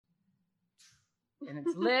And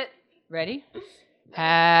it's lit. Ready?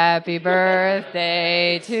 Happy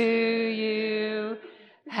birthday to you.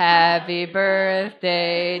 Happy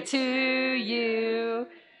birthday to you.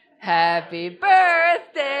 Happy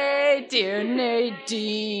birthday, dear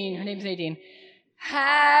Nadine. Her name's Nadine.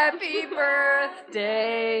 Happy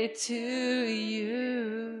birthday to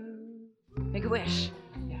you. Make a wish.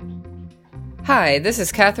 Hi, this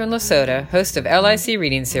is Catherine LaSota, host of LIC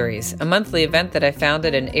Reading Series, a monthly event that I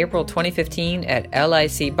founded in April 2015 at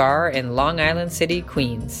LIC Bar in Long Island City,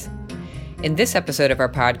 Queens. In this episode of our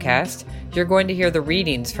podcast, you're going to hear the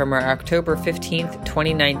readings from our October 15th,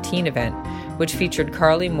 2019 event, which featured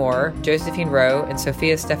Carley Moore, Josephine Rowe, and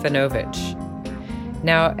Sofija Stefanovic.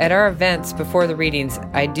 Now, at our events before the readings,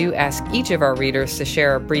 I do ask each of our readers to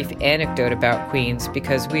share a brief anecdote about Queens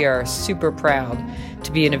because we are super proud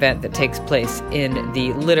to be an event that takes place in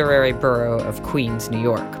the literary borough of Queens, New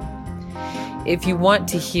York. If you want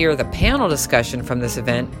to hear the panel discussion from this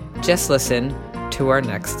event, just listen to our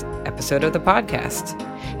next episode of the podcast.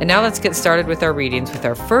 And now let's get started with our readings with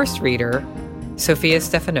our first reader, Sofija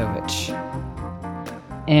Stefanovic.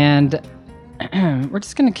 And we're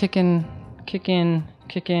just going to kick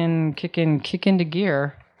into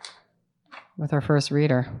gear with our first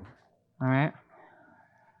reader. All right.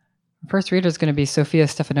 Our first reader is going to be Sofija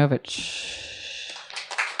Stefanovic.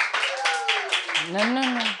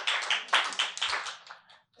 No.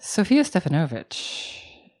 Sofija Stefanovic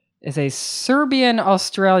is a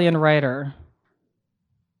Serbian-Australian writer.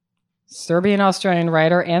 Serbian-Australian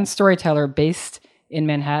writer and storyteller based in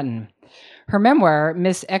Manhattan. Her memoir,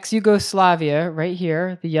 Miss Ex-Yugoslavia, right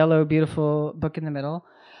here, the yellow, beautiful book in the middle,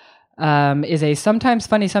 is a sometimes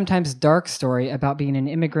funny, sometimes dark story about being an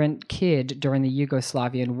immigrant kid during the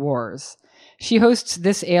Yugoslavian wars. She hosts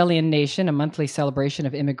This Alien Nation, a monthly celebration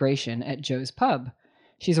of immigration at Joe's Pub.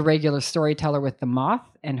 She's a regular storyteller with the Moth,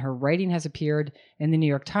 and her writing has appeared in the New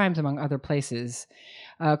York Times, among other places.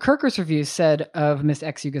 Kirker's review said of Miss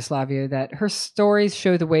Ex-Yugoslavia that her stories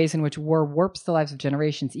show the ways in which war warps the lives of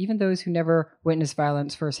generations, even those who never witnessed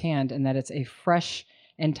violence firsthand, and that it's a fresh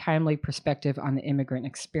and timely perspective on the immigrant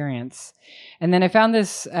experience. And then I found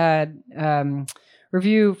this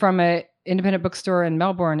review from an independent bookstore in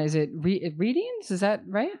Melbourne. Is it Readings? Is that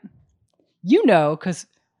right? You know, because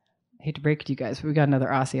I hate to break it to you guys, but we got another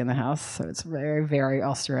Aussie in the house, so it's very, very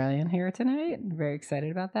Australian here tonight. I'm very excited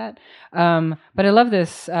about that. But I love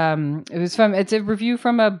this. It's a review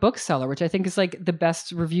from a bookseller, which I think is like the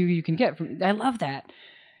best review you can get. I love that.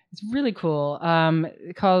 It's really cool.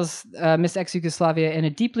 It calls Miss Ex-Yugoslavia in a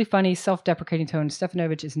deeply funny, self-deprecating tone.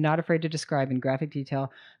 Stefanovic is not afraid to describe in graphic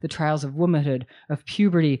detail the trials of womanhood, of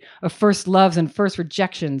puberty, of first loves and first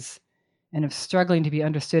rejections, and of struggling to be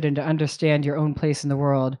understood and to understand your own place in the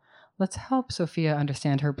world. Let's help Sofija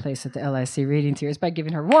understand her place at the LIC Reading Series by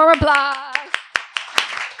giving her warm applause.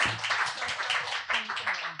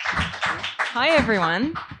 Hi,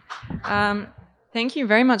 everyone. Thank you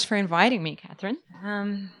very much for inviting me, Catherine.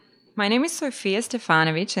 My name is Sofija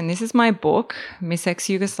Stefanovic, and this is my book, Miss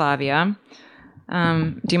Ex-Yugoslavia.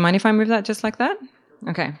 Do you mind if I move that just like that?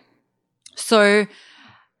 Okay. So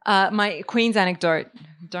my Queen's anecdote,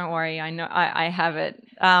 don't worry, I know I have it.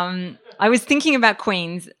 I was thinking about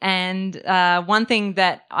Queens, and one thing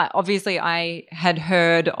that I had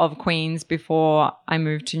heard of Queens before I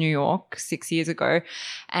moved to New York 6 years ago,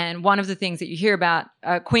 and one of the things that you hear about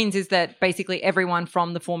Queens is that basically everyone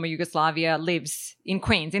from the former Yugoslavia lives in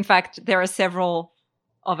Queens. In fact, there are several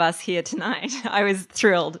of us here tonight. I was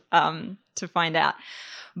thrilled to find out.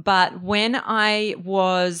 But when I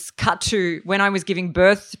was giving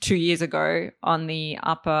birth 2 years ago on the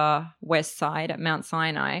Upper West Side at Mount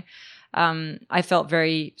Sinai, I felt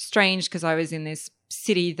very strange because I was in this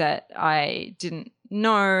city that I didn't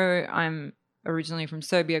know. I'm originally from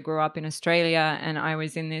Serbia, grew up in Australia, and I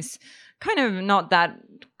was in this kind of not that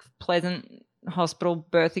pleasant hospital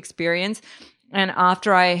birth experience. And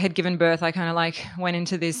after I had given birth, I kind of like went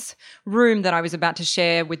into this room that I was about to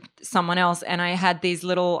share with someone else. And I had these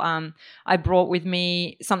little, I brought with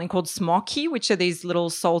me something called smoky, which are these little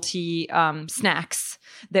salty snacks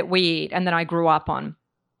that we eat and that I grew up on.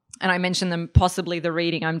 And I mentioned them, possibly the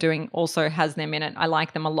reading I'm doing also has them in it. I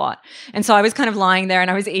like them a lot. And so I was kind of lying there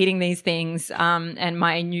and I was eating these things, and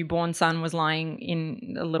my newborn son was lying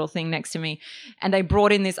in a little thing next to me. And they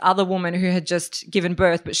brought in this other woman who had just given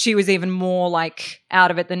birth, but she was even more like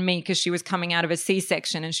out of it than me because she was coming out of a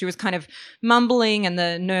C-section, and she was kind of mumbling, and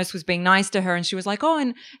the nurse was being nice to her, and she was like,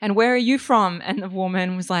 oh, and where are you from? And the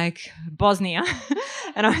woman was like, Bosnia.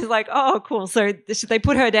 And I was like, oh, cool. So they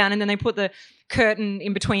put her down, and then they put the curtain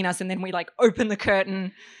in between us, and then we like open the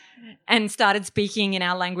curtain and started speaking in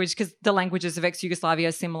our language because the languages of ex-Yugoslavia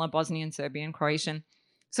are similar, Bosnian, Serbian, Croatian.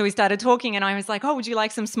 So we started talking and I was like, oh, would you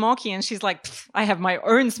like some smoky? And she's like, I have my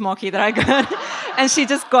own smoky that I got. And she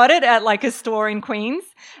just got it at like a store in Queens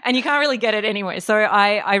and you can't really get it anywhere. So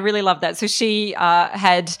I really love that. So she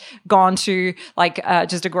had gone to like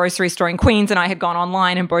just a grocery store in Queens and I had gone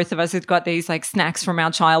online and both of us had got these like snacks from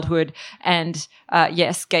our childhood and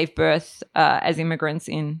yes, gave birth as immigrants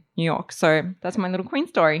in New York. So that's my little Queen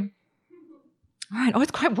story. All right. Oh,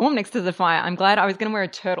 it's quite warm next to the fire. I'm glad. I was going to wear a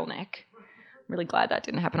turtleneck. Really glad that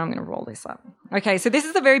didn't happen. I'm going to roll this up. Okay, so this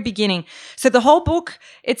is the very beginning. So the whole book,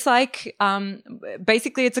 it's like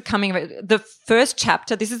basically it's a coming of it. The first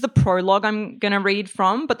chapter, this is the prologue I'm going to read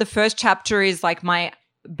from, but the first chapter is like my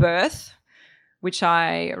birth, which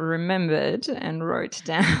I remembered and wrote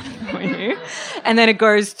down for you. And then it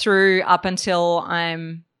goes through up until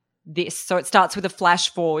I'm this. So it starts with a flash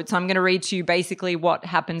forward. So I'm going to read to you basically what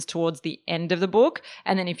happens towards the end of the book.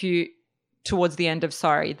 And then towards the end of,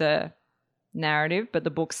 the narrative, but the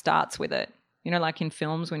book starts with it. You know, like in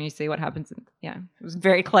films when you see what happens. Yeah, it was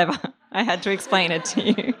very clever. I had to explain it to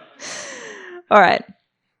you. All right.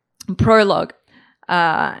 Prologue.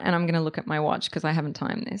 And I'm going to look at my watch because I haven't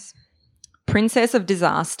timed this. Princess of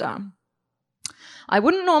Disaster. I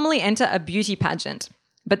wouldn't normally enter a beauty pageant,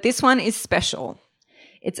 but this one is special.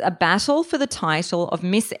 It's a battle for the title of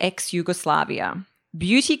Miss Ex-Yugoslavia,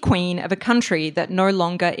 beauty queen of a country that no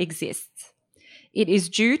longer exists. It is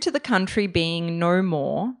due to the country being no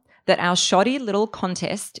more that our shoddy little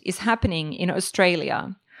contest is happening in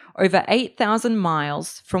Australia, over 8,000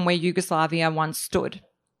 miles from where Yugoslavia once stood.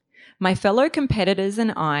 My fellow competitors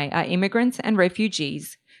and I are immigrants and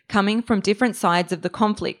refugees coming from different sides of the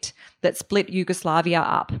conflict that split Yugoslavia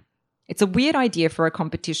up. It's a weird idea for a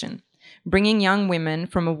competition, bringing young women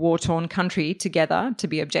from a war-torn country together to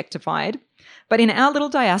be objectified, but in our little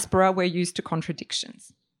diaspora we're used to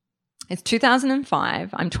contradictions. It's 2005,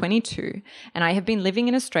 I'm 22, and I have been living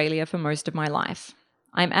in Australia for most of my life.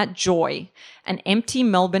 I'm at Joy, an empty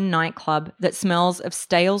Melbourne nightclub that smells of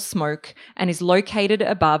stale smoke and is located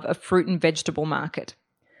above a fruit and vegetable market.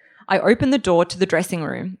 I open the door to the dressing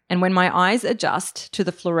room, and when my eyes adjust to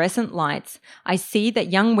the fluorescent lights, I see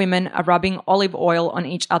that young women are rubbing olive oil on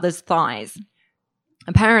each other's thighs.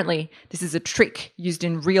 Apparently, this is a trick used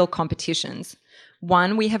in real competitions,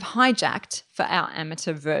 one we have hijacked for our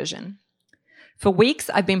amateur version. For weeks,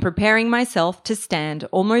 I've been preparing myself to stand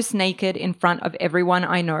almost naked in front of everyone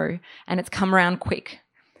I know, and it's come around quick.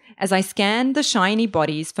 As I scan the shiny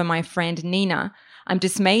bodies for my friend Nina, I'm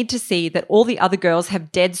dismayed to see that all the other girls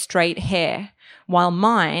have dead straight hair, while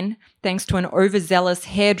mine, thanks to an overzealous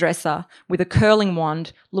hairdresser with a curling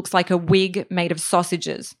wand, looks like a wig made of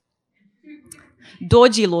sausages.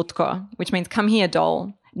 Dođi lutko, which means come here,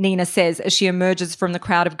 doll, Nina says as she emerges from the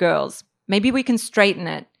crowd of girls. Maybe we can straighten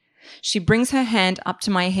it. She brings her hand up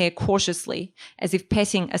to my hair cautiously, as if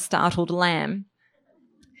petting a startled lamb.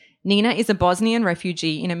 Nina is a Bosnian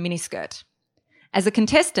refugee in a miniskirt. As a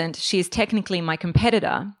contestant, she is technically my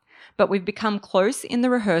competitor, but we've become close in the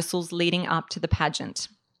rehearsals leading up to the pageant.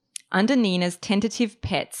 Under Nina's tentative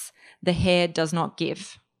pets, the hair does not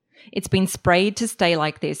give. It's been sprayed to stay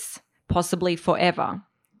like this, possibly forever.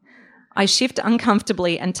 I shift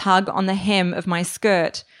uncomfortably and tug on the hem of my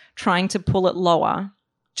skirt, trying to pull it lower.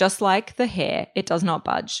 Just like the hair, it does not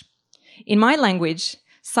budge. In my language,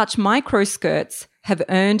 such micro skirts have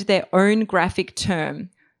earned their own graphic term,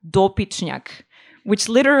 dopičnjak, which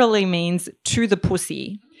literally means to the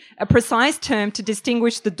pussy, a precise term to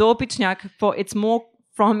distinguish the dopičnjak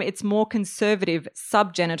from its more conservative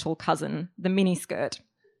subgenital cousin, the miniskirt.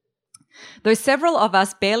 Though several of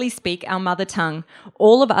us barely speak our mother tongue,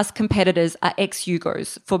 all of us competitors are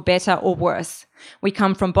ex-Yugos, for better or worse. We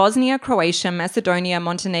come from Bosnia, Croatia, Macedonia,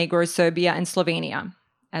 Montenegro, Serbia, and Slovenia.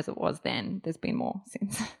 As it was then, there's been more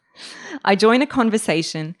since. I join a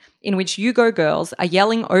conversation in which Yugo girls are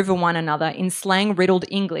yelling over one another in slang-riddled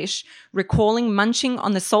English, recalling munching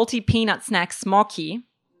on the salty peanut snack Smoky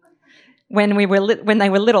when they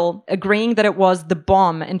were little, agreeing that it was the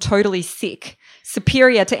bomb and totally sick,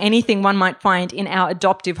 superior to anything one might find in our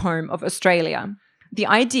adoptive home of Australia. The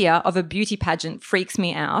idea of a beauty pageant freaks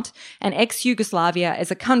me out, and ex-Yugoslavia as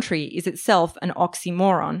a country is itself an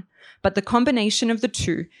oxymoron, but the combination of the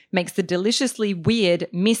two makes the deliciously weird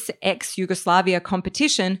Miss Ex-Yugoslavia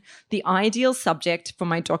competition the ideal subject for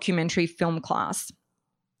my documentary film class.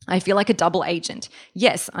 I feel like a double agent.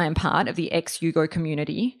 Yes, I am part of the ex-Yugo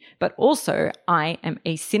community, but also I am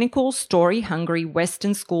a cynical, story-hungry,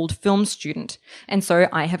 Western-schooled film student, and so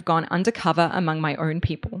I have gone undercover among my own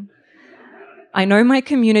people. I know my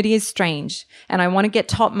community is strange, and I want to get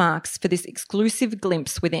top marks for this exclusive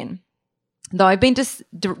glimpse within. Though I've been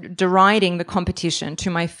deriding the competition to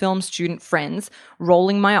my film student friends,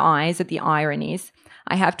 rolling my eyes at the ironies,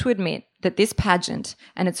 I have to admit that this pageant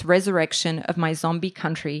and its resurrection of my zombie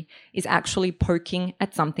country is actually poking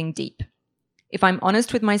at something deep. If I'm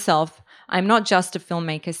honest with myself, I'm not just a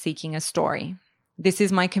filmmaker seeking a story. This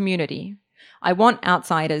is my community. I want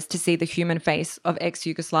outsiders to see the human face of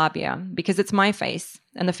ex-Yugoslavia because it's my face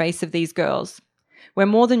and the face of these girls. We're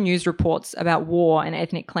more than news reports about war and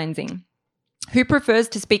ethnic cleansing. Who prefers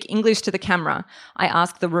to speak English to the camera? I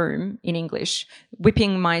ask the room in English,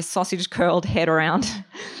 whipping my sausage-curled head around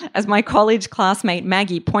as my college classmate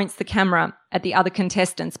Maggie points the camera at the other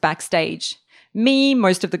contestants backstage. Me,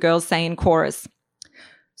 most of the girls say in chorus.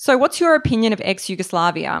 So what's your opinion of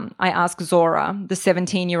ex-Yugoslavia? I ask Zora, the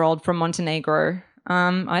 17-year-old from Montenegro.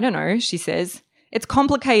 I don't know, she says. It's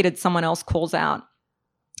complicated, someone else calls out.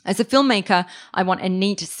 As a filmmaker, I want a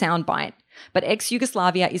neat soundbite, but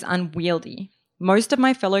ex-Yugoslavia is unwieldy. Most of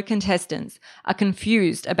my fellow contestants are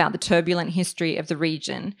confused about the turbulent history of the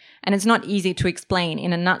region, and it's not easy to explain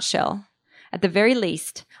in a nutshell. At the very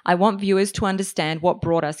least, I want viewers to understand what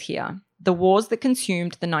brought us here. The wars that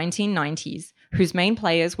consumed the 1990s, whose main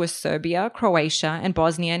players were Serbia, Croatia, and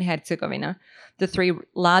Bosnia and Herzegovina, the three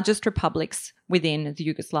largest republics within the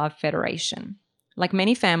Yugoslav Federation. Like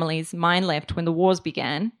many families, mine left when the wars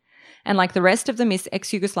began, and like the rest of the Miss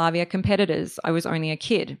Ex-Yugoslavia competitors, I was only a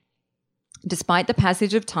kid. Despite the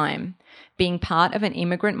passage of time, being part of an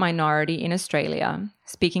immigrant minority in Australia,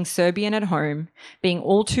 speaking Serbian at home, being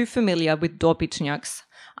all too familiar with Dopičnjaks,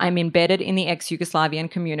 I'm embedded in the ex-Yugoslavian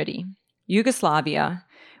community. Yugoslavia,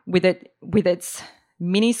 with its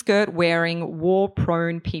miniskirt-wearing,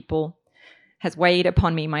 war-prone people, has weighed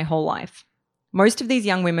upon me my whole life. Most of these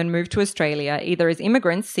young women moved to Australia either as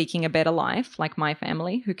immigrants seeking a better life, like my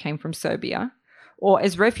family, who came from Serbia, or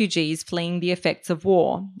as refugees fleeing the effects of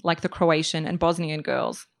war, like the Croatian and Bosnian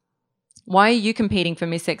girls. Why are you competing for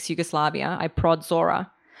Miss Ex-Yugoslavia? I prod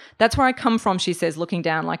Zora. That's where I come from, she says, looking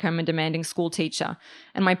down like I'm a demanding school teacher,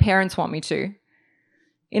 and my parents want me to.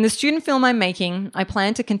 In the student film I'm making, I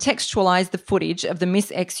plan to contextualize the footage of the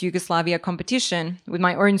Miss Ex-Yugoslavia competition with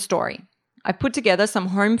my own story. I put together some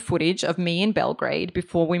home footage of me in Belgrade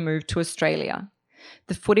before we moved to Australia.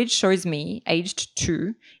 The footage shows me, aged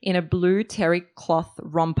 2, in a blue terry cloth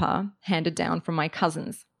romper handed down from my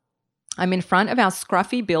cousins. I'm in front of our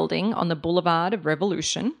scruffy building on the Boulevard of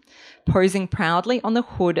Revolution, posing proudly on the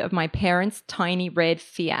hood of my parents' tiny red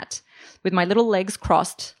Fiat, with my little legs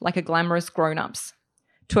crossed like a glamorous grown-up's.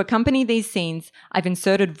 To accompany these scenes, I've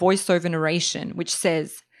inserted voiceover narration, which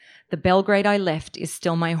says, "The Belgrade I left is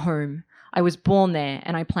still my home. I was born there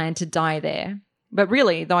and I plan to die there." But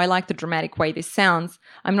really, though I like the dramatic way this sounds,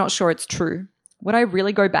 I'm not sure it's true. Would I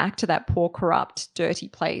really go back to that poor, corrupt, dirty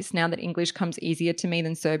place now that English comes easier to me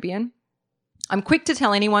than Serbian? I'm quick to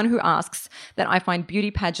tell anyone who asks that I find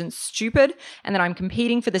beauty pageants stupid and that I'm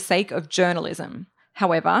competing for the sake of journalism.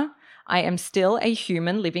 However, I am still a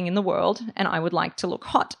human living in the world and I would like to look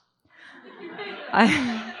hot.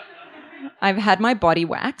 I've had my body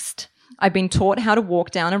waxed. I've been taught how to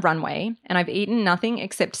walk down a runway, and I've eaten nothing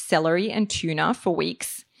except celery and tuna for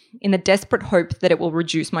weeks in the desperate hope that it will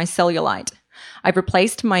reduce my cellulite. I've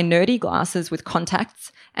replaced my nerdy glasses with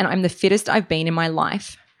contacts, and I'm the fittest I've been in my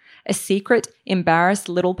life. A secret, embarrassed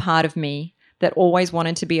little part of me that always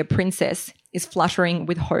wanted to be a princess is fluttering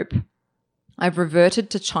with hope. I've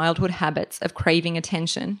reverted to childhood habits of craving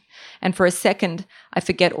attention, and for a second, I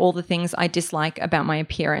forget all the things I dislike about my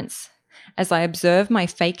appearance. As I observe my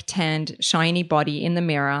fake tanned, shiny body in the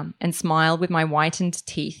mirror and smile with my whitened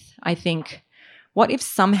teeth, I think, what if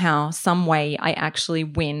somehow, some way, I actually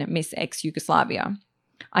win Miss Ex-Yugoslavia?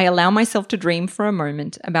 I allow myself to dream for a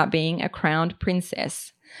moment about being a crowned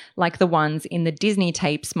princess, like the ones in the Disney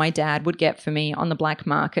tapes my dad would get for me on the black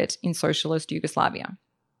market in socialist Yugoslavia.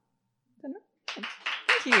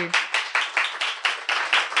 Thank you.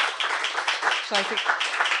 Shall I pick?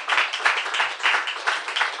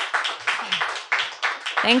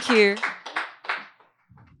 Thank you.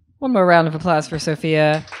 One more round of applause for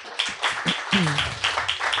Sofija.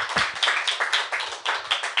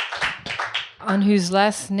 On whose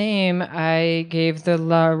last name I gave the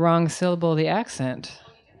wrong syllable, the accent.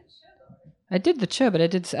 I did the ch, but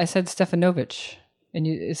I said Stefanovic. And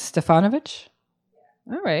is Stefanovic?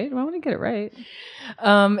 All right. Well, I want to get it right.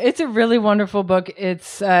 It's a really wonderful book.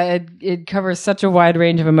 It covers such a wide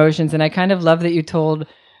range of emotions, and I kind of love that you told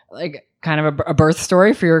like kind of a birth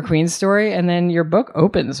story for your queen story, and then your book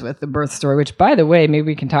opens with the birth story, which, by the way, maybe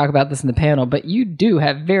we can talk about this in the panel, but you do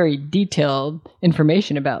have very detailed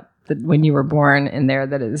information about when you were born in there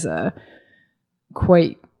that is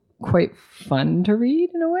quite fun to read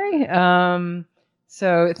in a way.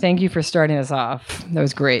 So thank you for starting us off. That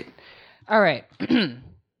was great. All right.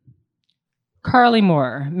 Carley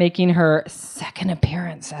Moore making her second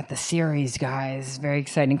appearance at the series, guys. Very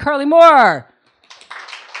exciting. Carley Moore!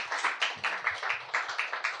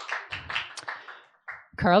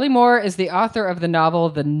 Carley Moore is the author of the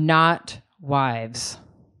novel The Not Wives,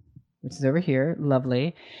 which is over here.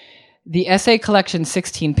 Lovely. The essay collection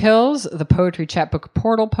 16 Pills, the poetry chapbook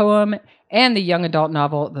Portal Poem, and the young adult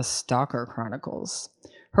novel The Stalker Chronicles.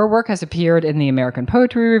 Her work has appeared in the American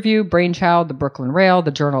Poetry Review, Brainchild, the Brooklyn Rail,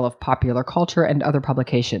 the Journal of Popular Culture, and other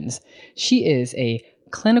publications. She is a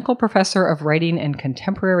clinical professor of writing and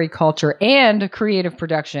contemporary culture and creative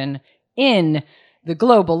production in the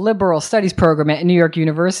Global Liberal Studies program at New York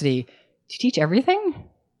University. Do you teach everything?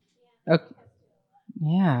 Okay.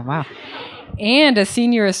 Yeah, wow. And a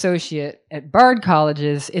senior associate at Bard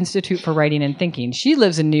College's Institute for Writing and Thinking. She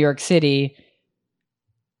lives in New York City.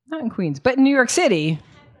 Not in Queens, but in New York City.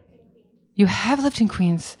 You have lived in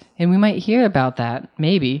Queens, and we might hear about that.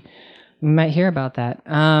 Maybe. We might hear about that.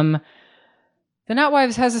 The Not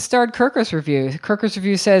Wives has a starred Kirkus review. Kirkus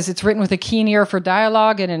review says it's written with a keen ear for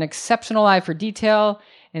dialogue and an exceptional eye for detail,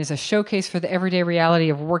 and is a showcase for the everyday reality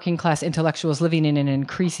of working-class intellectuals living in an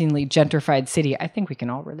increasingly gentrified city. I think we can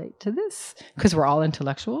all relate to this, because we're all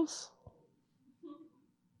intellectuals.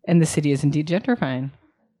 And the city is indeed gentrifying.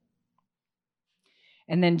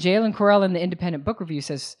 And then Jalen Correll in the Independent Book Review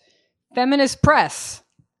says, Feminist Press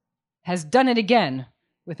has done it again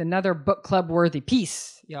with another book club-worthy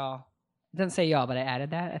piece, y'all. It doesn't say y'all, but I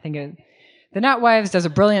added that. I think The Not Wives does a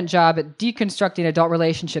brilliant job at deconstructing adult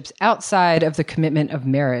relationships outside of the commitment of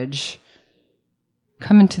marriage.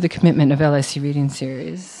 Come into the commitment of LIC Reading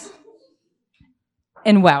Series.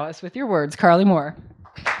 And wow us with your words, Carley Moore.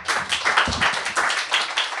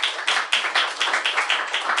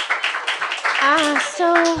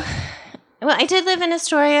 Well, I did live in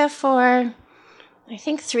Astoria for, I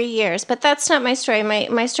think, 3 years, but that's not my story.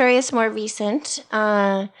 My story is more recent.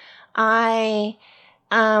 I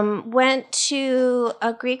went to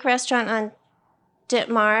a Greek restaurant on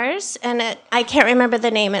Ditmars, and I can't remember the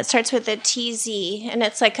name. It starts with a TZ, and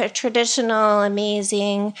it's like a traditional,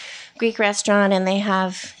 amazing Greek restaurant, and they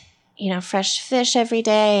have, fresh fish every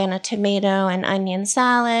day and a tomato and onion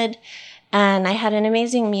salad. And I had an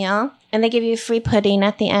amazing meal, and they give you free pudding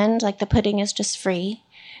at the end. Like, the pudding is just free,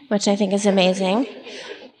 which I think is amazing.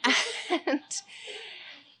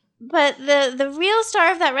 But the real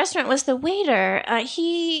star of that restaurant was the waiter.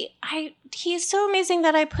 He's so amazing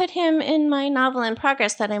that I put him in my novel in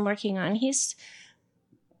progress that I'm working on. He's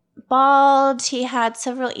bald. He had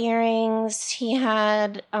several earrings. He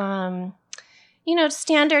had,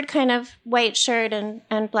 standard kind of white shirt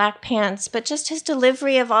and black pants. But just his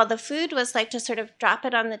delivery of all the food was like to sort of drop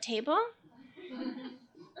it on the table,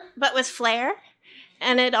 but with flair.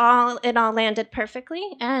 And it all landed perfectly.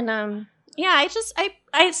 And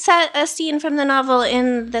I set a scene from the novel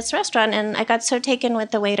in this restaurant, and I got so taken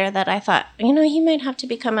with the waiter that I thought, he might have to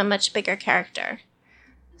become a much bigger character.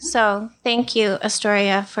 So thank you,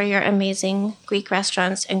 Astoria, for your amazing Greek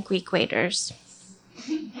restaurants and Greek waiters.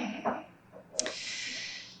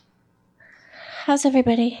 How's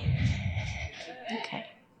everybody? Okay.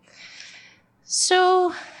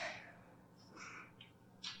 So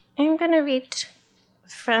I'm going to read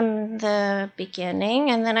from the beginning,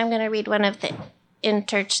 and then I'm going to read one of the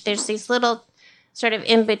there's these little sort of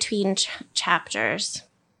in-between chapters.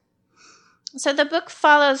 So the book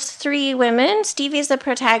follows 3 women. Stevie's the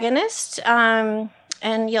protagonist, and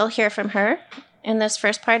you'll hear from her in this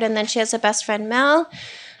first part. And then she has a best friend, Mel,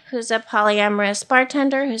 who's a polyamorous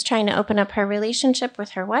bartender who's trying to open up her relationship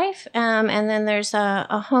with her wife. And then there's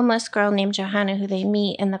a homeless girl named Johanna who they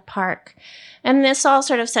meet in the park. And this all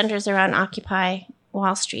sort of centers around Occupy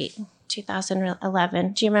Wall Street,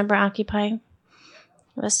 2011. Do you remember Occupy?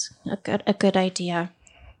 It was a good idea.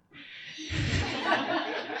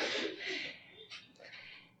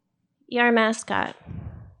 Your mascot.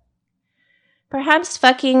 Perhaps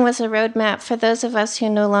fucking was a roadmap for those of us who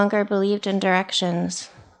no longer believed in directions.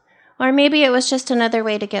 Or maybe it was just another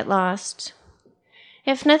way to get lost.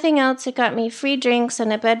 If nothing else, it got me free drinks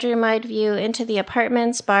and a bedroom-wide view into the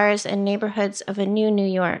apartments, bars, and neighborhoods of a new New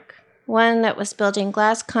York. One that was building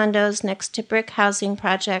glass condos next to brick housing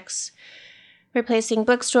projects, replacing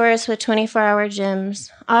bookstores with 24-hour gyms,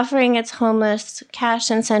 offering its homeless cash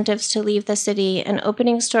incentives to leave the city, and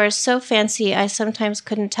opening stores so fancy I sometimes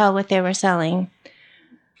couldn't tell what they were selling.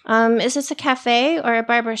 Is this a cafe or a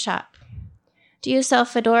barber shop? Do you sell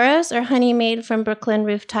fedoras or honey made from Brooklyn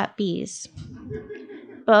rooftop bees?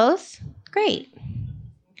 Both? Great.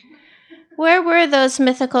 Where were those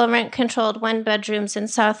mythical rent-controlled one-bedrooms in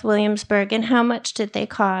South Williamsburg, and how much did they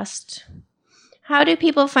cost? How do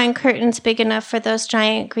people find curtains big enough for those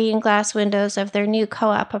giant green glass windows of their new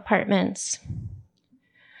co-op apartments?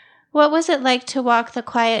 What was it like to walk the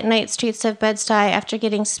quiet night streets of Bed-Stuy after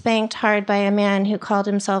getting spanked hard by a man who called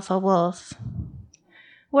himself a wolf?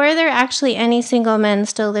 Were there actually any single men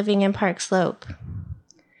still living in Park Slope?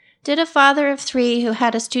 Did a father of 3 who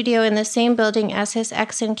had a studio in the same building as his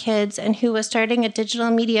ex and kids and who was starting a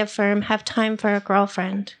digital media firm have time for a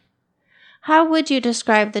girlfriend? How would you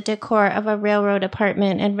describe the decor of a railroad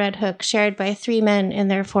apartment in Red Hook shared by 3 men in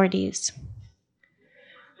their 40s?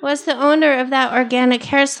 Was the owner of that organic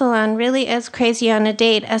hair salon really as crazy on a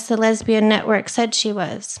date as the lesbian network said she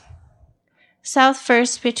was? South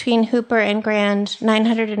First between Hooper and Grand,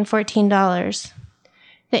 $914.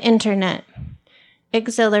 The internet.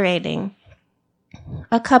 Exhilarating.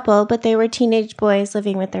 A couple, but they were teenage boys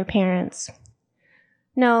living with their parents.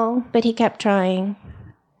 No, but he kept trying.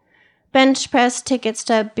 Bench press, ticket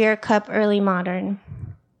stub, beer cup, early modern.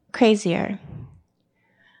 Crazier.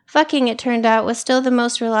 Fucking, it turned out, was still the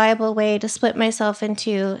most reliable way to split myself in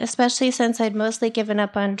 2, especially since I'd mostly given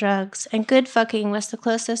up on drugs, and good fucking was the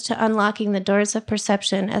closest to unlocking the doors of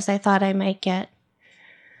perception as I thought I might get.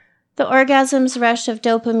 The orgasm's rush of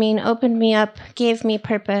dopamine opened me up, gave me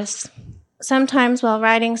purpose. Sometimes while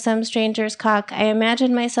riding some stranger's cock, I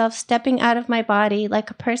imagined myself stepping out of my body like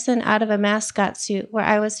a person out of a mascot suit where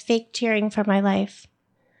I was fake cheering for my life.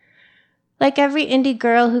 Like every indie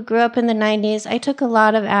girl who grew up in the 90s, I took a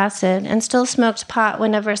lot of acid and still smoked pot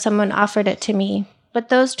whenever someone offered it to me, but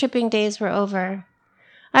those tripping days were over.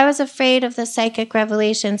 I was afraid of the psychic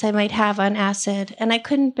revelations I might have on acid, and I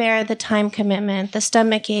couldn't bear the time commitment, the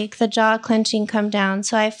stomach ache, the jaw clenching come down,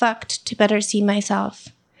 so I fucked to better see myself.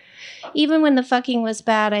 Even when the fucking was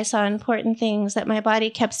bad, I saw important things that my body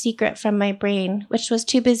kept secret from my brain, which was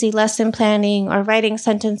too busy lesson planning or writing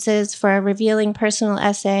sentences for a revealing personal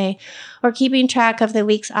essay or keeping track of the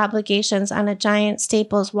week's obligations on a giant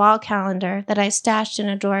Staples wall calendar that I stashed in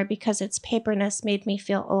a drawer because its paperness made me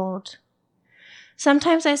feel old.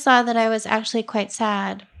 Sometimes I saw that I was actually quite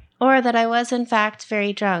sad, or that I was in fact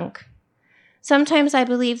very drunk. Sometimes I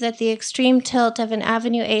believed that the extreme tilt of an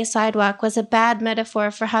Avenue A sidewalk was a bad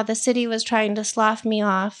metaphor for how the city was trying to slough me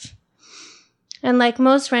off. And like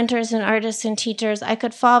most renters and artists and teachers, I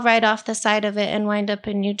could fall right off the side of it and wind up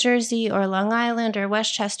in New Jersey or Long Island or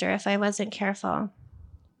Westchester if I wasn't careful.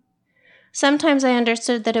 Sometimes I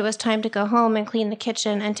understood that it was time to go home and clean the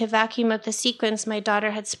kitchen and to vacuum up the sequins my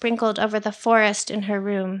daughter had sprinkled over the forest in her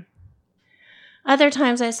room. Other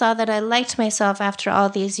times I saw that I liked myself after all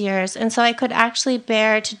these years, and so I could actually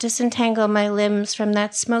bear to disentangle my limbs from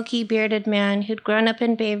that smoky, bearded man who'd grown up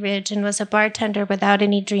in Bay Ridge and was a bartender without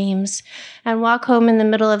any dreams, and walk home in the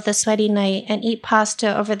middle of the sweaty night and eat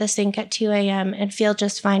pasta over the sink at 2 a.m. and feel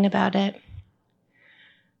just fine about it.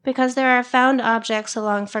 Because there are found objects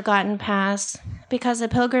along forgotten paths, because a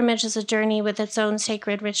pilgrimage is a journey with its own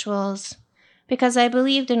sacred rituals, because I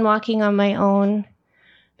believed in walking on my own,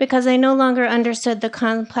 because I no longer understood the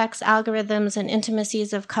complex algorithms and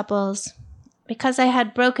intimacies of couples, because I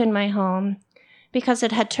had broken my home, because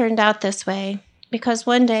it had turned out this way, because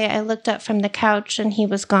one day I looked up from the couch and he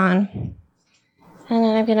was gone. And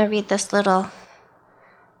then I'm going to read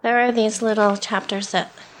there are these little chapters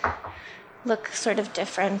that look sort of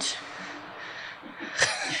different.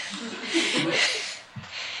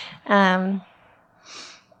 I'll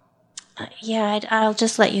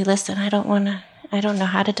just let you listen. I don't know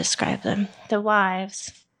how to describe them. The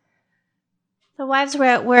wives. The wives were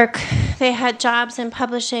at work. They had jobs in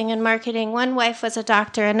publishing and marketing. One wife was a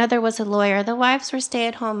doctor, another was a lawyer. The wives were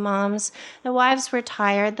stay-at-home moms. The wives were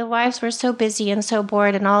tired. The wives were so busy and so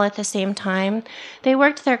bored and all at the same time. They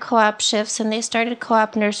worked their co-op shifts and they started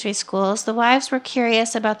co-op nursery schools. The wives were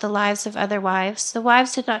curious about the lives of other wives. The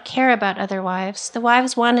wives did not care about other wives. The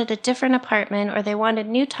wives wanted a different apartment or they wanted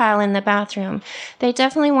new tile in the bathroom. They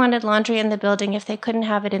definitely wanted laundry in the building if they couldn't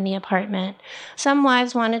have it in the apartment. Some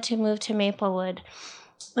wives wanted to move to Maplewood.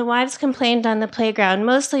 The wives complained on the playground,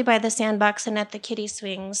 mostly by the sandbox and at the kiddie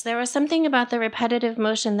swings. There was something about the repetitive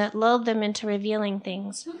motion that lulled them into revealing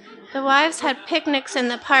things. The wives had picnics in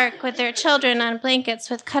the park with their children on blankets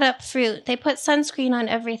with cut-up fruit. They put sunscreen on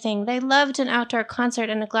everything. They loved an outdoor concert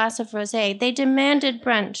and a glass of rosé. They demanded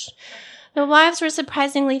brunch. The wives were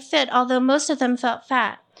surprisingly fit, although most of them felt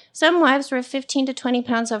fat. Some wives were 15 to 20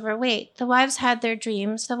 pounds overweight. The wives had their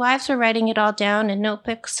dreams. The wives were writing it all down in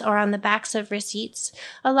notebooks or on the backs of receipts.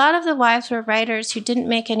 A lot of the wives were writers who didn't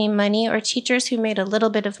make any money or teachers who made a little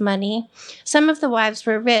bit of money. Some of the wives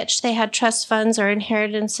were rich. They had trust funds or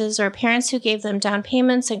inheritances or parents who gave them down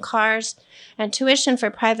payments and cars and tuition for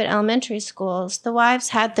private elementary schools. The wives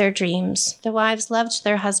had their dreams. The wives loved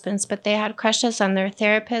their husbands, but they had crushes on their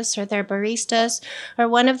therapists or their baristas or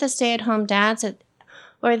one of the stay-at-home dads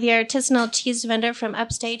or the artisanal cheese vendor from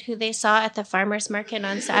upstate who they saw at the farmer's market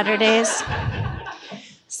on Saturdays.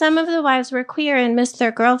 Some of the wives were queer and missed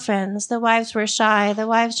their girlfriends. The wives were shy. The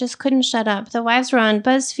wives just couldn't shut up. The wives were on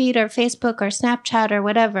BuzzFeed or Facebook or Snapchat or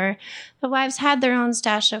whatever. The wives had their own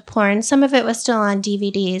stash of porn. Some of it was still on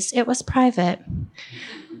DVDs. It was private.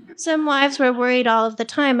 Some wives were worried all of the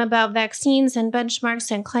time about vaccines and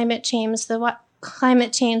benchmarks and climate change.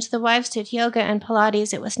 The wives did yoga and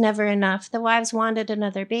Pilates. It was never enough. The wives wanted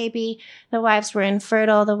another baby. The wives were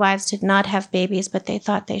infertile. The wives did not have babies, but they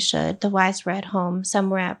thought they should. The wives were at home. Some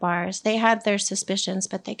were at bars. They had their suspicions,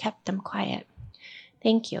 but they kept them quiet.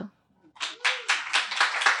 Thank you.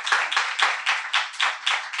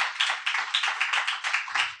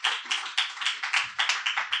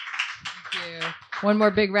 Thank you. One more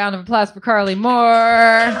big round of applause for Carley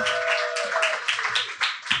Moore.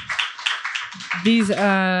 These,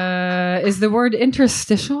 is the word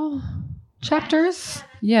interstitial chapters?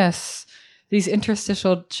 Yes. These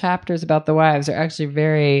interstitial chapters about the wives are actually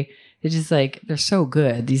they're just like, they're so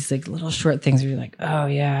good. These like little short things where you're like, oh,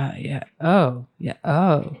 yeah, yeah, oh, yeah,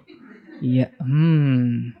 oh, yeah,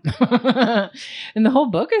 And the whole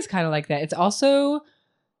book is kind of like that. It's also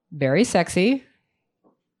very sexy,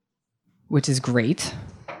 which is great.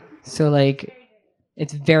 So like,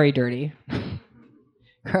 it's very dirty.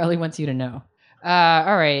 Carley wants you to know.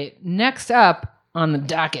 All right. Next up on the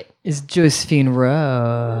docket is Josephine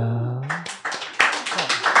Rowe.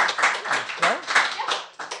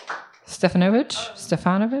 Stefanovic?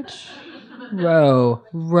 Rowe.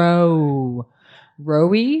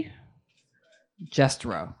 Rowe? Just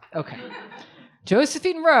Rowe. Okay.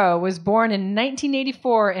 Josephine Rowe was born in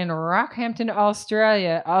 1984 in Rockhampton,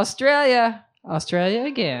 Australia. Australia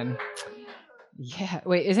again. Yeah.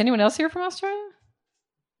 Wait, is anyone else here from Australia?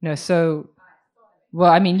 No, so... Well,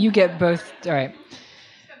 I mean, you get both. All right.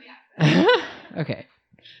 Okay.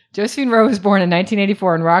 Josephine Rowe was born in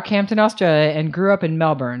 1984 in Rockhampton, Australia, and grew up in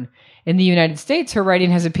Melbourne. In the United States, her writing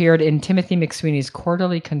has appeared in Timothy McSweeney's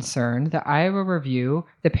Quarterly Concern, the Iowa Review,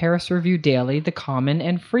 the Paris Review Daily, the Common,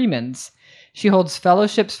 and Freeman's. She holds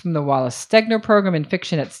fellowships from the Wallace Stegner Program in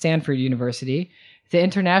Fiction at Stanford University, the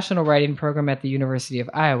International Writing Program at the University of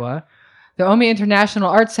Iowa, the Omi International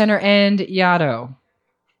Art Center, and Yaddo.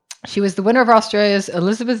 She was the winner of Australia's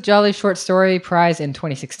Elizabeth Jolly Short Story Prize in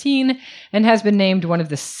 2016 and has been named one of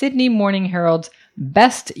the Sydney Morning Herald's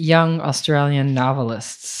best young Australian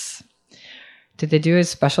novelists. Did they do a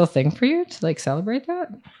special thing for you to like celebrate that?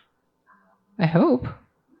 I hope.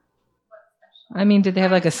 I mean, did they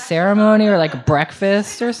have like a ceremony or like a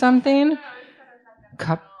breakfast or something?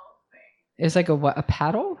 Cup. It was like a what? A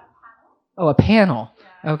paddle? Oh, a panel.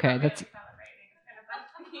 Okay, that's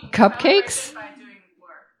cupcakes.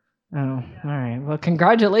 Oh, all right. Well,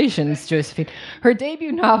 congratulations, Josephine. Her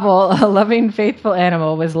debut novel, A Loving, Faithful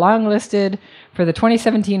Animal, was longlisted for the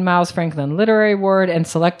 2017 Miles Franklin Literary Award and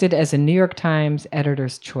selected as a New York Times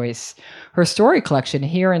Editor's Choice. Her story collection,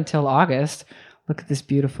 Here Until August. Look at this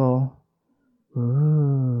beautiful...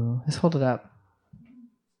 Ooh. Let's hold it up.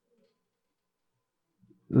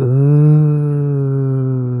 Ooh.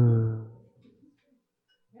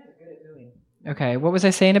 Okay, what was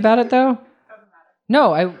I saying about it, though?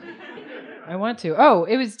 No, I want to. Oh,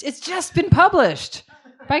 it's just been published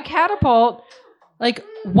by Catapult. Like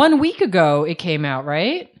 1 week ago it came out,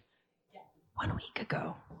 right? Yeah. 1 week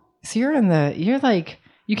ago. So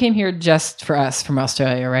you came here just for us from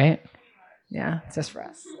Australia, right? Yeah, just for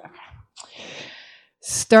us. Okay.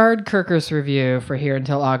 Starred Kirker's review for Here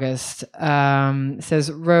Until August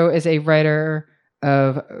says Rowe is a writer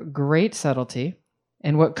of great subtlety,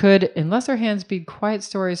 and what could, in lesser hands, be quiet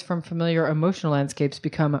stories from familiar emotional landscapes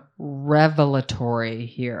become revelatory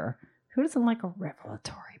here. Who doesn't like a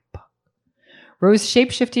revelatory book? Rowe's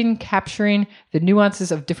shape-shifting, capturing the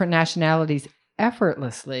nuances of different nationalities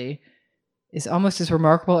effortlessly is almost as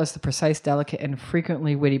remarkable as the precise, delicate, and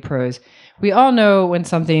frequently witty prose. We all know when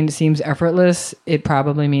something seems effortless, it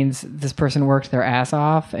probably means this person worked their ass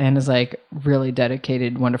off and is like really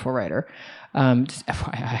dedicated, wonderful writer. Just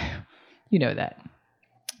FYI, you know that.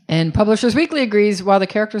 And Publishers Weekly agrees, while the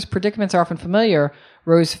characters' predicaments are often familiar,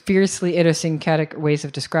 Rowe's fiercely idiosyncratic ways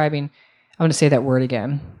of describing... I'm going to say that word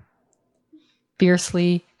again.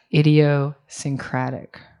 Fiercely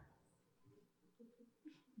idiosyncratic.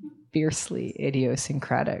 Fiercely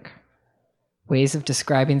idiosyncratic. Ways of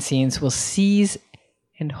describing scenes will seize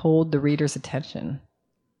and hold the reader's attention.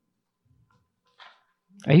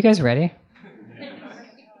 Are you guys ready?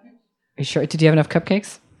 Are you sure? Did you have enough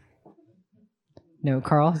cupcakes? No,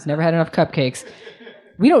 Carl has never had enough cupcakes.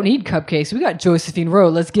 We don't need cupcakes. We got Josephine Rowe.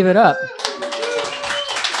 Let's give it up.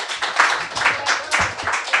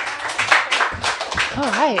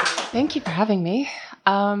 All right. Thank you for having me.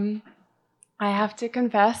 I have to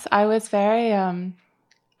confess, I was very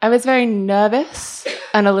nervous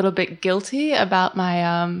and a little bit guilty about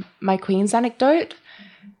my Queens anecdote,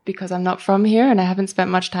 because I'm not from here and I haven't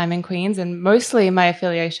spent much time in Queens, and mostly my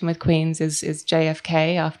affiliation with Queens is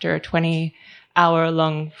JFK after a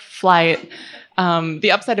 20-hour-long flight.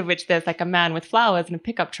 The upside of which there's like a man with flowers in a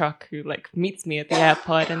pickup truck who like meets me at the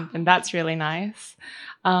airport, and that's really nice.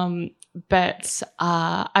 But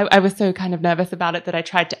I was so kind of nervous about it that I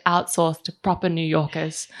tried to outsource to proper New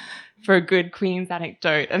Yorkers for a good Queens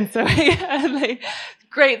anecdote. And so I had like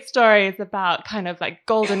great stories about kind of like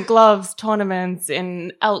Golden Gloves tournaments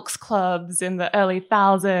in Elks clubs in the early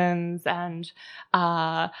thousands, and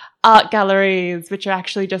art galleries, which are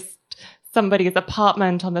actually just somebody's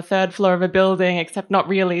apartment on the third floor of a building, except not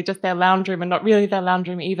really just their lounge room, and not really their lounge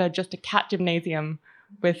room either, just a cat gymnasium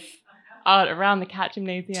with art around the cat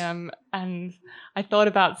gymnasium. And I thought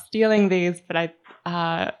about stealing these, but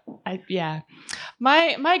my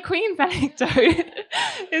Queen's anecdote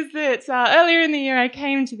is that earlier in the year I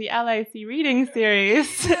came to the LIC Reading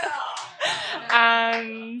Series.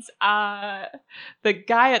 And the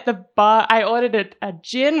guy at the bar, I ordered a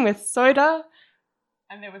gin with soda,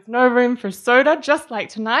 and there was no room for soda, just like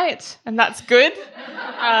tonight, and that's good.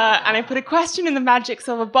 And I put a question in the magic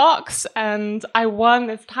silver box, and I won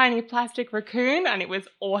this tiny plastic raccoon, and it was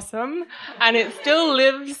awesome. And it still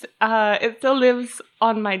lives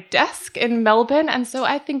on my desk in Melbourne, and so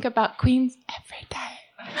I think about Queens every day.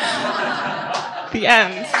 The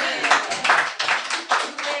end.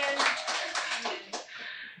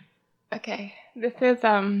 Okay, this is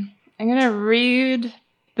I'm gonna read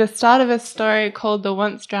the start of a story called The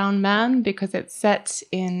Once Drowned Man, because it's set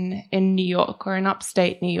in New York, or in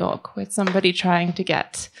upstate New York, with somebody trying to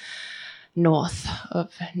get north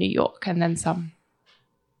of New York and then some.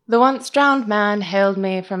 The once drowned man hailed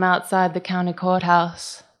me from outside the county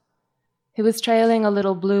courthouse. He was trailing a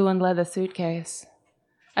little blue and leather suitcase.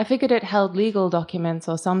 I figured it held legal documents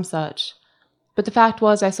or some such, but the fact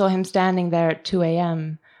was I saw him standing there at 2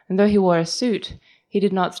 a.m., and though he wore a suit, he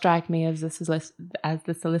did not strike me as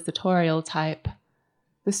the solicitorial type.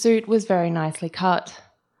 The suit was very nicely cut,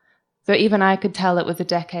 though even I could tell it was a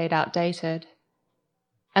decade outdated,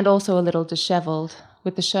 and also a little disheveled,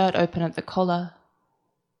 with the shirt open at the collar.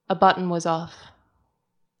 A button was off.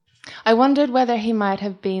 I wondered whether he might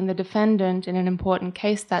have been the defendant in an important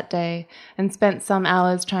case that day and spent some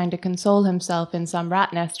hours trying to console himself in some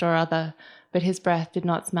rat nest or other, but his breath did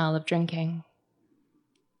not smell of drinking.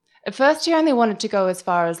 At first, he only wanted to go as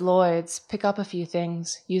far as Lloyd's, pick up a few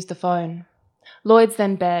things, use the phone. Lloyd's,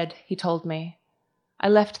 then bed, he told me. I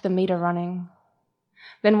left the meter running.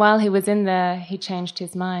 Then while he was in there, he changed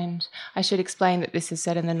his mind. I should explain that this is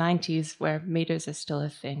set in the 90s, where meters are still a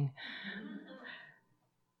thing.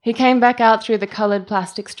 He came back out through the coloured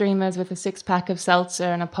plastic streamers with a 6-pack of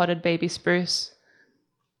seltzer and a potted baby spruce.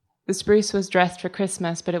 The spruce was dressed for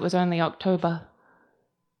Christmas, but it was only October.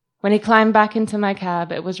 When he climbed back into my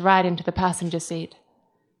cab, it was right into the passenger seat.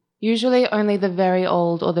 Usually only the very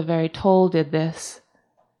old or the very tall did this.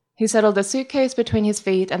 He settled the suitcase between his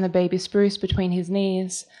feet and the baby spruce between his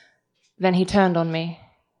knees. Then he turned on me,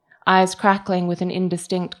 eyes crackling with an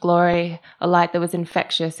indistinct glory, a light that was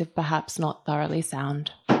infectious if perhaps not thoroughly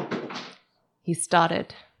sound. He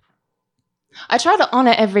started. I try to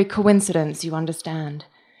honor every coincidence, you understand.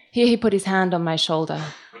 Here he put his hand on my shoulder.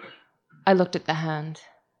 I looked at the hand.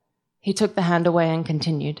 He took the hand away and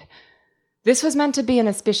continued. This was meant to be an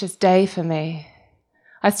auspicious day for me.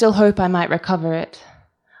 I still hope I might recover it.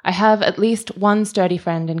 I have at least one sturdy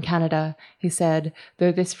friend in Canada, he said,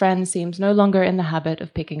 though this friend seems no longer in the habit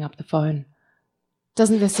of picking up the phone.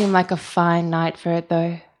 Doesn't this seem like a fine night for it,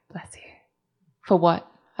 though? Bless you. For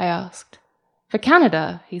what? I asked. For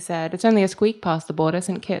Canada, he said. It's only a squeak past the border,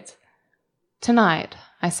 St. Kitts. Tonight,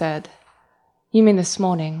 I said. You mean this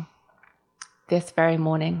morning? This very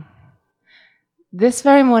morning. This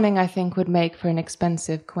very morning, I think, would make for an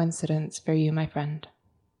expensive coincidence for you, my friend.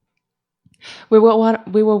 We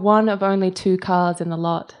were one of only 2 cars in the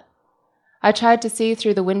lot. I tried to see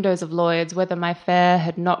through the windows of Lloyd's whether my fare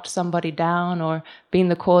had knocked somebody down or been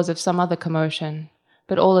the cause of some other commotion,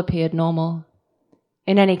 but all appeared normal.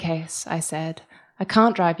 In any case, I said, I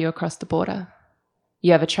can't drive you across the border.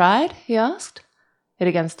 You ever tried? He asked. It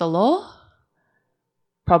against the law?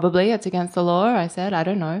 Probably it's against the law, I said. I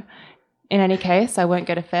don't know. In any case, I won't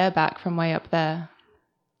get a fare back from way up there.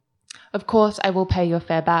 Of course, I will pay your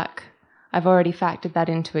fare back. I've already factored that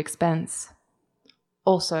into expense.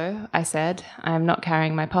 Also, I said, I am not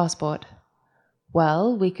carrying my passport.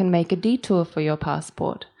 Well, we can make a detour for your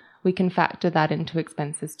passport. We can factor that into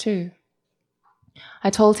expenses too. I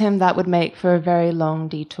told him that would make for a very long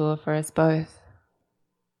detour for us both.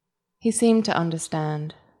 He seemed to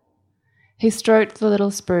understand. He stroked the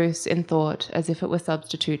little spruce in thought as if it were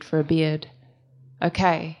substitute for a beard.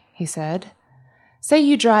 Okay, he said. Say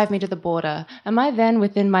you drive me to the border. Am I then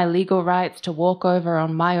within my legal rights to walk over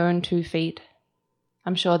on my own 2 feet?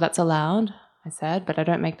 I'm sure that's allowed, I said, but I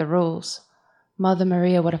don't make the rules. Mother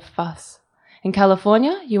Maria, what a fuss. In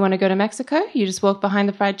California, you want to go to Mexico? You just walk behind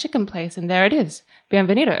the fried chicken place and there it is.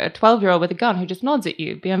 Bienvenido, a 12-year-old with a gun who just nods at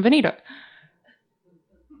you. Bienvenido.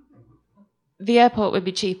 The airport would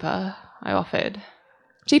be cheaper, I offered.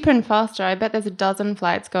 Cheaper and faster. I bet there's a dozen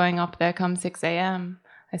flights going up there come 6 a.m.,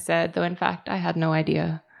 I said, though in fact I had no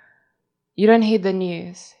idea. You don't heed the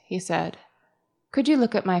news, he said. Could you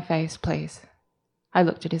look at my face, please? I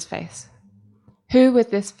looked at his face. Who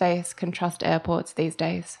with this face can trust airports these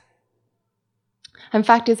days? And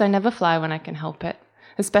fact is, I never fly when I can help it,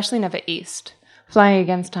 especially never east. Flying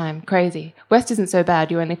against time, crazy. West isn't so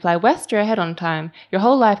bad. You only fly west, you're ahead on time. Your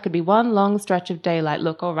whole life could be one long stretch of daylight.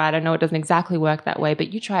 Look, all right, I know it doesn't exactly work that way,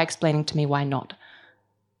 but you try explaining to me why not.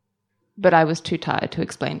 But I was too tired to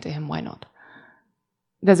explain to him why not.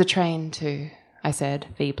 There's a train too, I said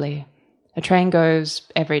feebly. A train goes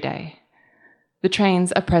every day. The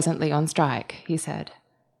trains are presently on strike, he said.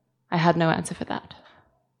 I had no answer for that.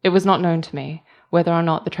 It was not known to me whether or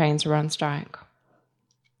not the trains were on strike.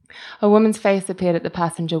 A woman's face appeared at the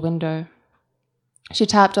passenger window. She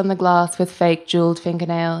tapped on the glass with fake jeweled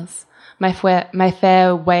fingernails. My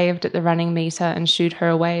fare waved at the running meter and shooed her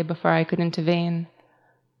away before I could intervene.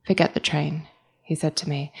 Forget the train, he said to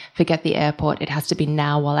me. Forget the airport. It has to be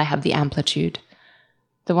now while I have the amplitude.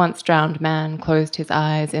 The once drowned man closed his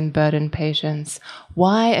eyes in burdened patience.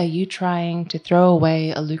 Why are you trying to throw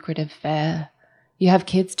away a lucrative fare? You have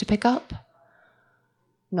kids to pick up?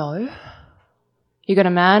 No. You got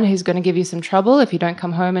a man who's going to give you some trouble if you don't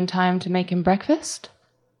come home in time to make him breakfast?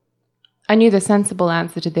 I knew the sensible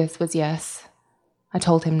answer to this was yes. I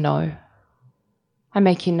told him no. I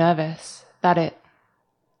make you nervous, that it?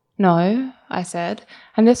 No, I said,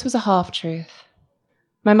 and this was a half-truth.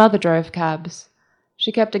 My mother drove cabs.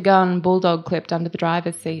 She kept a gun bulldog clipped under the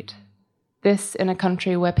driver's seat. This in a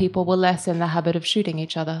country where people were less in the habit of shooting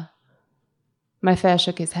each other. My fare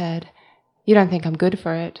shook his head. You don't think I'm good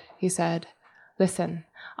for it, he said. Listen,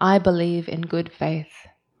 I believe in good faith.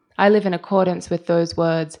 I live in accordance with those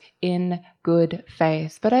words, in good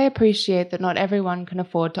faith, but I appreciate that not everyone can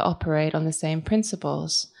afford to operate on the same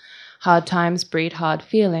principles. Hard times breed hard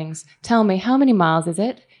feelings. Tell me, how many miles is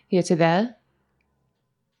it, here to there?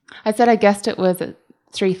 I said I guessed it was at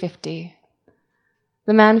 350.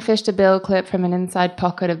 The man fished a bill clip from an inside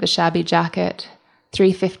pocket of the shabby jacket.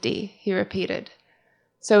 350, he repeated.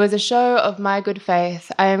 So as a show of my good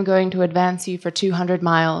faith, I am going to advance you for 200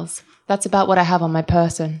 miles. That's about what I have on my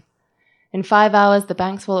person. In 5 hours, the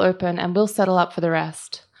banks will open and we'll settle up for the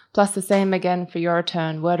rest. Plus the same again for your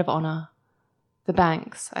return, word of honor. The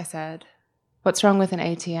banks, I said. What's wrong with an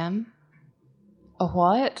ATM? A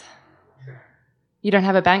what? You don't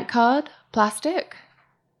have a bank card? Plastic?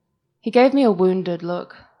 He gave me a wounded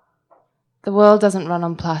look. The world doesn't run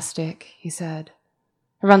on plastic, he said.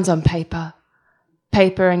 It runs on paper.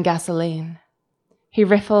 Paper and gasoline. He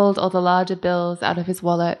riffled all the larger bills out of his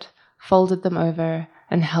wallet, folded them over,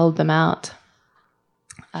 and held them out.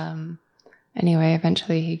 Anyway,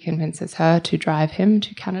 eventually he convinces her to drive him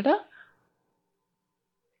to Canada.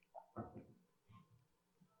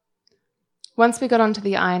 Once we got onto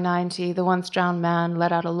the I-90, the once drowned man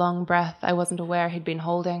let out a long breath I wasn't aware he'd been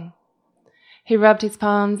holding. He rubbed his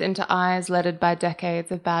palms into eyes leaded by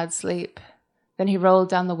decades of bad sleep. Then he rolled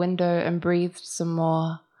down the window and breathed some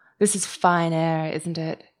more. This is fine air, isn't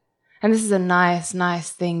it? And this is a nice,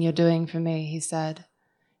 nice thing you're doing for me, he said.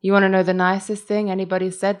 You want to know the nicest thing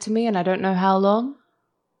anybody's said to me in I don't know how long?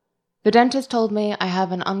 The dentist told me I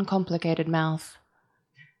have an uncomplicated mouth.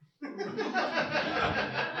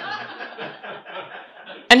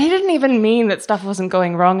 And he didn't even mean that stuff wasn't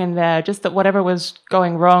going wrong in there, just that whatever was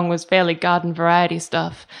going wrong was fairly garden variety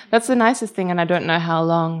stuff. That's the nicest thing in I don't know how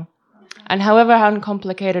long. And however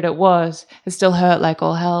uncomplicated it was, it still hurt like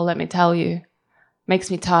all hell, let me tell you. Makes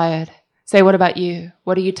me tired. Say, what about you?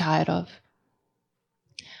 What are you tired of?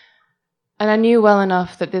 And I knew well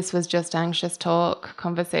enough that this was just anxious talk,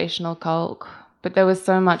 conversational culk, but there was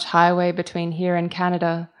so much highway between here and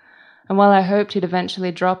Canada, and while I hoped he'd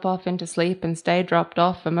eventually drop off into sleep and stay dropped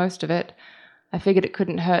off for most of it, I figured it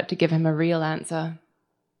couldn't hurt to give him a real answer.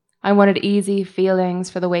 I wanted easy feelings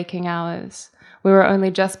for the waking hours. We were only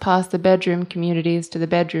just past the bedroom communities to the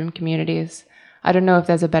bedroom communities. I don't know if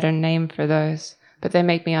there's a better name for those, but they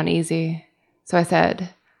make me uneasy. So I said,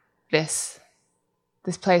 This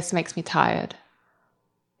place makes me tired.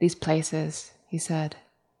 These places, he said.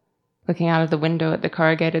 Looking out of the window at the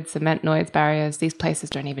corrugated cement noise barriers, these places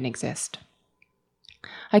don't even exist.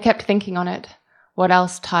 I kept thinking on it. What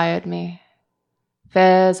else tired me?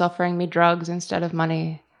 Fairs offering me drugs instead of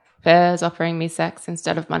money. Fairs offering me sex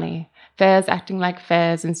instead of money. Fairs acting like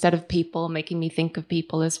fairs instead of people, making me think of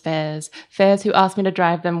people as fairs. Fairs who asked me to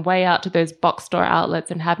drive them way out to those box store outlets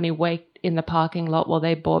and have me wait in the parking lot while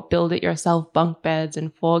they bought build-it-yourself bunk beds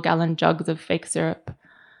and 4-gallon jugs of fake syrup.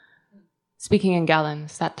 Speaking in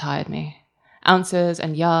gallons, that tired me. Ounces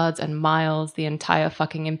and yards and miles, the entire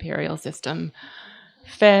fucking imperial system.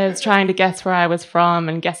 Fairs trying to guess where I was from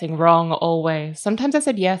and guessing wrong always. Sometimes I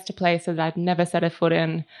said yes to places I'd never set a foot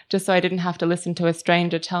in, just so I didn't have to listen to a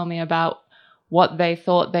stranger tell me about what they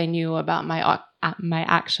thought they knew about my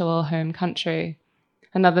actual home country.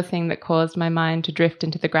 Another thing that caused my mind to drift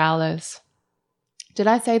into the growlers. Did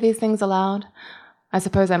I say these things aloud? I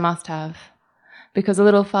suppose I must have. Because a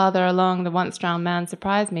little farther along, the once-drowned man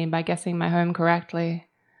surprised me by guessing my home correctly.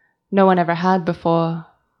 No one ever had before.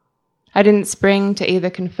 I didn't spring to either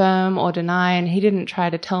confirm or deny, and he didn't try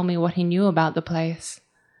to tell me what he knew about the place.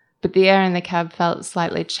 But the air in the cab felt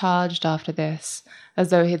slightly charged after this, as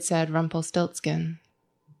though he'd said Rumpelstiltskin.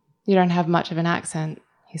 You don't have much of an accent,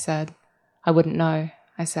 he said. I wouldn't know,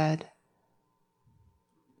 I said.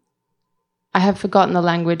 I have forgotten the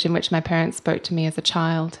language in which my parents spoke to me as a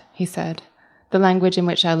child, he said. The language in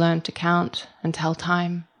which I learned to count and tell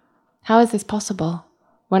time. How is this possible,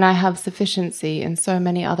 when I have sufficiency in so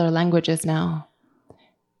many other languages now?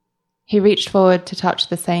 He reached forward to touch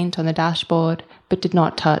the saint on the dashboard, but did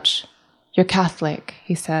not touch. You're Catholic,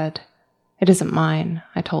 he said. It isn't mine,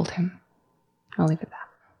 I told him. I'll leave it at that.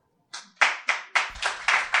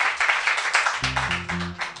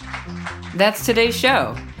 That's today's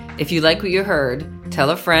show. If you like what you heard, tell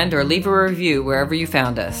a friend or leave a review wherever you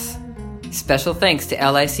found us. Special thanks to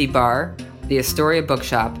LIC Bar, the Astoria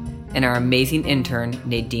Bookshop, and our amazing intern,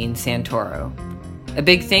 Nadine Santoro. A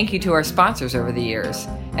big thank you to our sponsors over the years,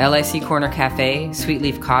 LIC Corner Cafe,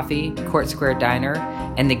 Sweetleaf Coffee, Court Square Diner,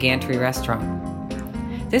 and the Gantry Restaurant.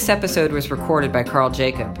 This episode was recorded by Carl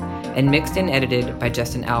Jacob and mixed and edited by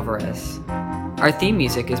Justin Alvarez. Our theme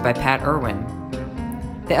music is by Pat Irwin.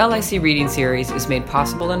 The LIC Reading Series is made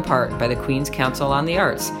possible in part by the Queen's Council on the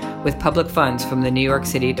Arts, with public funds from the New York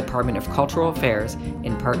City Department of Cultural Affairs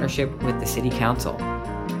in partnership with the City Council.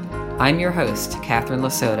 I'm your host, Catherine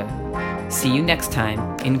LaSota. See you next time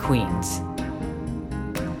in Queens.